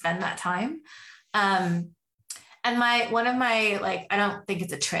beautiful to spend that time. And one of my, like, I don't think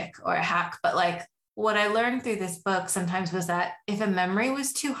it's a trick or a hack, but like what I learned through this book sometimes was that if a memory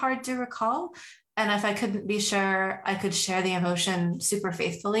was too hard to recall, and if I couldn't be sure I could share the emotion super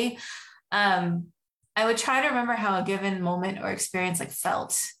faithfully, I would try to remember how a given moment or experience like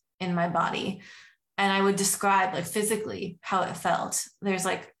felt in my body. And I would describe like physically how it felt. There's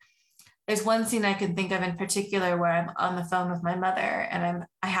one scene I can think of in particular where I'm on the phone with my mother and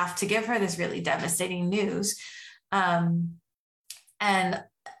I have to give her this really devastating news. And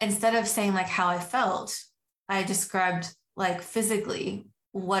instead of saying like how I felt, I described like physically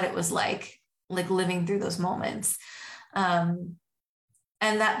what it was like living through those moments. And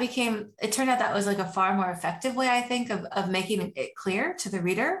it turned out that was like a far more effective way, I think, of making it clear to the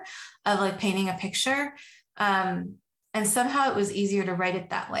reader, of like painting a picture. And somehow it was easier to write it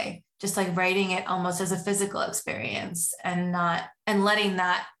that way, just like writing it almost as a physical experience and letting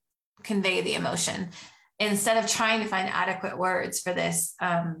that convey the emotion instead of trying to find adequate words for this,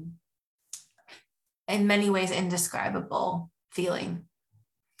 in many ways, indescribable feeling.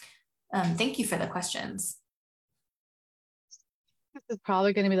 Thank you for the questions. This is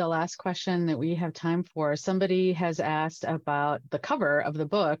probably going to be the last question that we have time for. Somebody has asked about the cover of the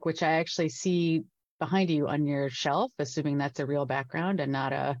book, which I actually see behind you on your shelf, assuming that's a real background and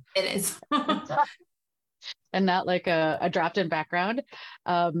not It is. and not like a dropped-in background.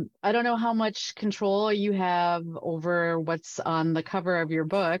 I don't know how much control you have over what's on the cover of your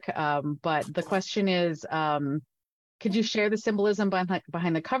book, but the question is, could you share the symbolism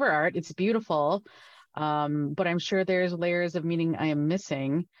behind the cover art? It's beautiful. But I'm sure there's layers of meaning I am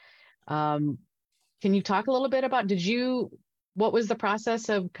missing. Can you talk a little bit about, what was the process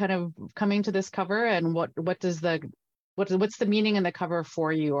of kind of coming to this cover, and what's the meaning in the cover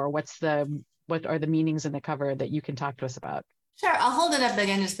for you, or what are the meanings in the cover that you can talk to us about? Sure. I'll hold it up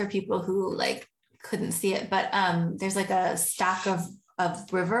again just for people who like couldn't see it, but there's like a stack of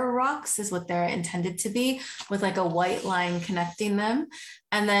river rocks is what they're intended to be, with like a white line connecting them.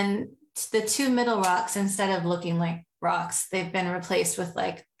 And then the two middle rocks, instead of looking like rocks, they've been replaced with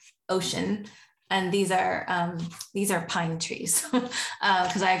like ocean. And these are pine trees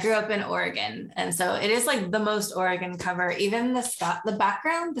because I grew up in Oregon. And so it is like the most Oregon cover. Even the sky, the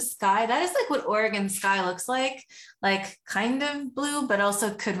background, the sky, that is like what Oregon sky looks like kind of blue, but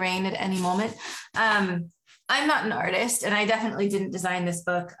also could rain at any moment. I'm not an artist, and I definitely didn't design this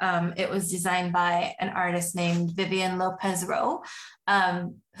book. It was designed by an artist named Vivian Lopez Rowe,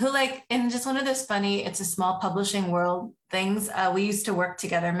 who, like, in just one of those funny, it's a small publishing world things. We used to work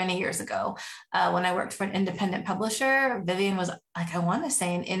together many years ago when I worked for an independent publisher. Vivian was, like, I want to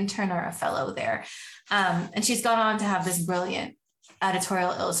say an intern or a fellow there. And she's gone on to have this brilliant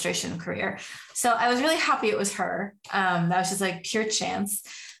editorial illustration career. So I was really happy it was her. That was just like pure chance.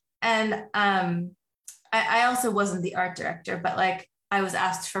 And I also wasn't the art director, but like I was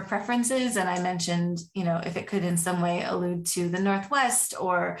asked for preferences, and I mentioned, if it could in some way allude to the Northwest,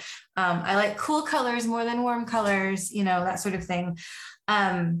 or I like cool colors more than warm colors, that sort of thing.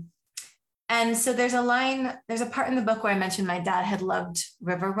 And And so there's a part in the book where I mentioned my dad had loved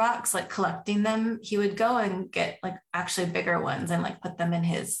river rocks, like collecting them. He would go and get like actually bigger ones and like put them in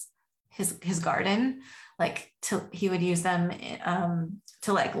his garden, like he would use them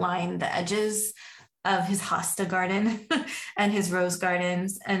to like line the edges of his hosta garden and his rose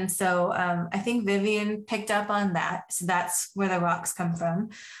gardens. And so I think Vivian picked up on that. So that's where the rocks come from.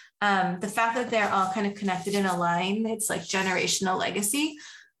 The fact that they're all kind of connected in a line, it's like generational legacy.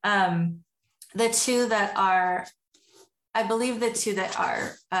 The two that are, I believe the two that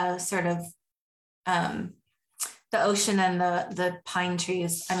are sort of the ocean and the pine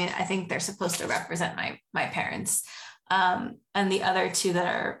trees. I mean, I think they're supposed to represent my parents. And the other two that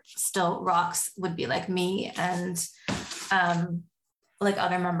are still rocks would be like me and like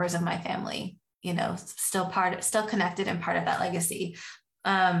other members of my family, you know, still connected and part of that legacy.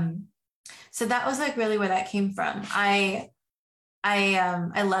 So that was like really where that came from. I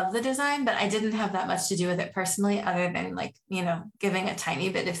love the design, but I didn't have that much to do with it personally, other than like, you know, giving a tiny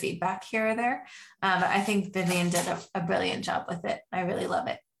bit of feedback here or there. But I think Vivian did a brilliant job with it. I really love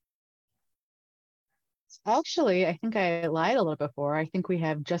it. Actually, I think I lied a little before. I think we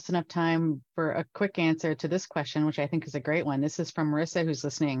have just enough time for a quick answer to this question, which I think is a great one. This is from Marissa, who's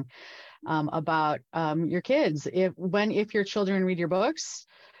listening, about your kids. If your children read your books,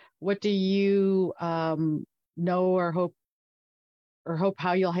 what do you know or hope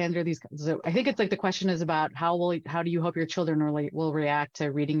how you'll handle these? So I think it's like the question is about how do you hope your children will react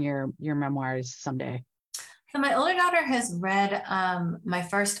to reading your memoirs someday? So my older daughter has read my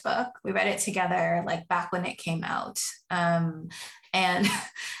first book. We read it together, like back when it came out, and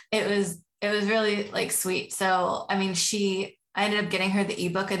it was really like sweet. So I mean, I ended up getting her the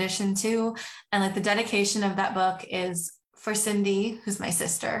ebook edition too, and like the dedication of that book is for Cindy, who's my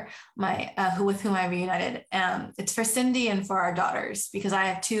sister, with whom I reunited. It's for Cindy and for our daughters, because I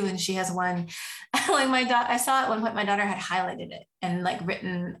have two and she has one. Like I saw at one point my daughter had highlighted it and like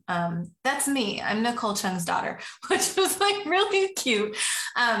written, "That's me. I'm Nicole Chung's daughter," which was like really cute.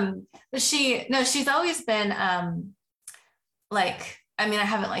 But she's always been like, I mean, I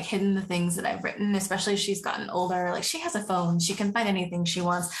haven't like hidden the things that I've written, especially as she's gotten older. Like she has a phone, she can find anything she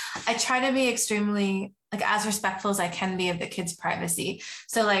wants. I try to be extremely like as respectful as I can be of the kids' privacy.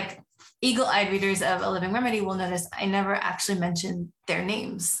 So like eagle-eyed readers of A Living Remedy will notice I never actually mention their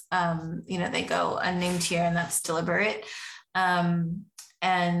names. You know, they go unnamed here, and that's deliberate. And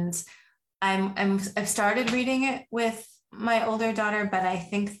I've started reading it with my older daughter, but I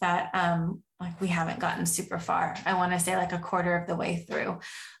think that like we haven't gotten super far. I want to say like a quarter of the way through.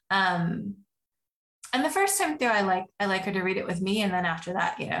 And the first time through, I like her to read it with me. And then after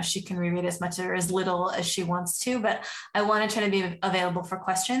that, you know, she can reread as much or as little as she wants to, but I want to try to be available for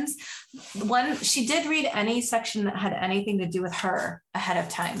questions. She did read any section that had anything to do with her ahead of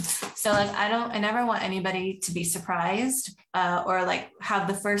time. So like, I never want anybody to be surprised or like have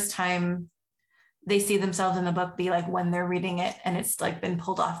the first time they see themselves in the book be like when they're reading it and it's like been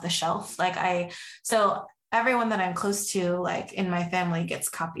pulled off the shelf. So everyone that I'm close to, like in my family, gets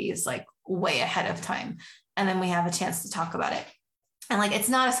copies like way ahead of time. And then we have a chance to talk about it. And like, it's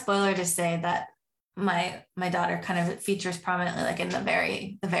not a spoiler to say that my daughter kind of features prominently, like in the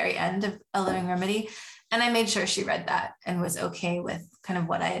very end of A Living Remedy. And I made sure she read that and was okay with kind of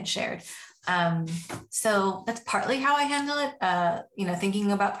what I had shared. So that's partly how I handle it. You know,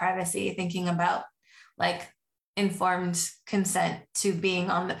 thinking about privacy, thinking about like informed consent to being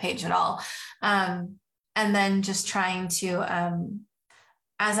on the page at all. And then just trying to,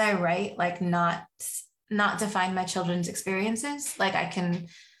 as I write, like not define my children's experiences. Like I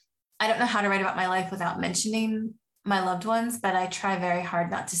don't know how to write about my life without mentioning my loved ones, but I try very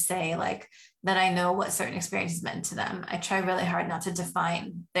hard not to say like that I know what certain experiences meant to them. I try really hard not to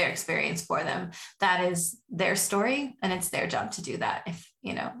define their experience for them. That is their story, and it's their job to do that, if,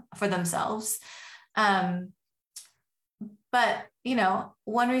 you know, for themselves. But, you know,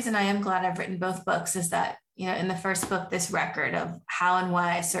 one reason I am glad I've written both books is that, you know, in the first book, this record of how and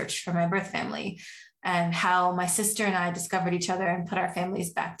why I searched for my birth family and how my sister and I discovered each other and put our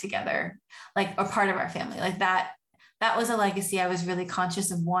families back together, like, or part of our family, like that was a legacy I was really conscious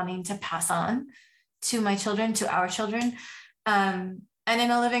of wanting to pass on to my children, to our children. And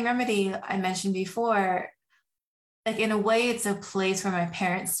in A Living Remedy, I mentioned before, like in a way, it's a place where my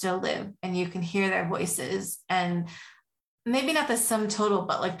parents still live and you can hear their voices, and maybe not the sum total,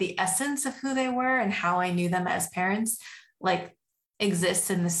 but like the essence of who they were and how I knew them as parents, like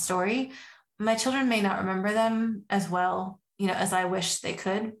exists in this story. My children may not remember them as well, you know, as I wish they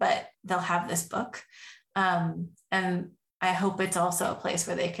could, but they'll have this book. And I hope it's also a place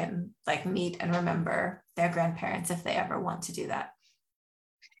where they can like meet and remember their grandparents if they ever want to do that.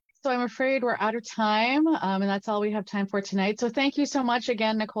 So I'm afraid we're out of time, and that's all we have time for tonight. So thank you so much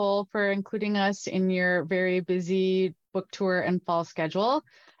again, Nicole, for including us in your very busy book tour and fall schedule.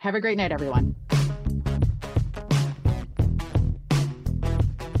 Have a great night, everyone.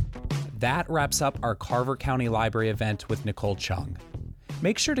 That wraps up our Carver County Library event with Nicole Chung.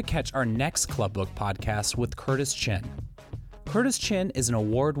 Make sure to catch our next Club Book podcast with Curtis Chin. Curtis Chin is an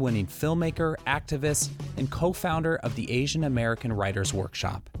award-winning filmmaker, activist, and co-founder of the Asian American Writers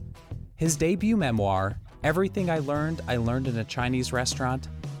Workshop. His debut memoir, Everything I Learned in a Chinese Restaurant,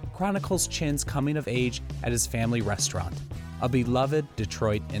 chronicles Chin's coming of age at his family restaurant, a beloved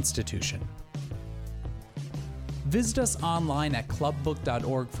Detroit institution. Visit us online at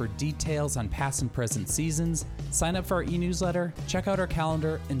clubbook.org for details on past and present seasons, sign up for our e-newsletter, check out our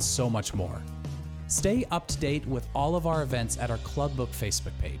calendar, and so much more. Stay up to date with all of our events at our Club Book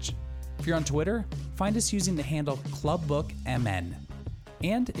Facebook page. If you're on Twitter, find us using the handle ClubBookMN.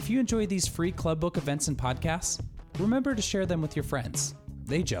 And if you enjoy these free Club Book events and podcasts, remember to share them with your friends.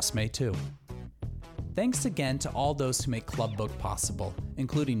 They just may too. Thanks again to all those who make Club Book possible,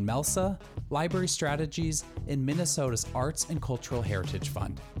 including MELSA, Library Strategies, and Minnesota's Arts and Cultural Heritage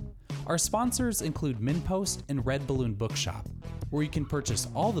Fund. Our sponsors include MinPost and Red Balloon Bookshop, where you can purchase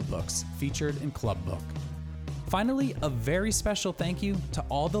all the books featured in Club Book. Finally, a very special thank you to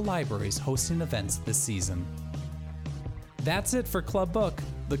all the libraries hosting events this season. That's it for Club Book,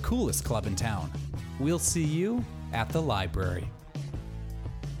 the coolest club in town. We'll see you at the library.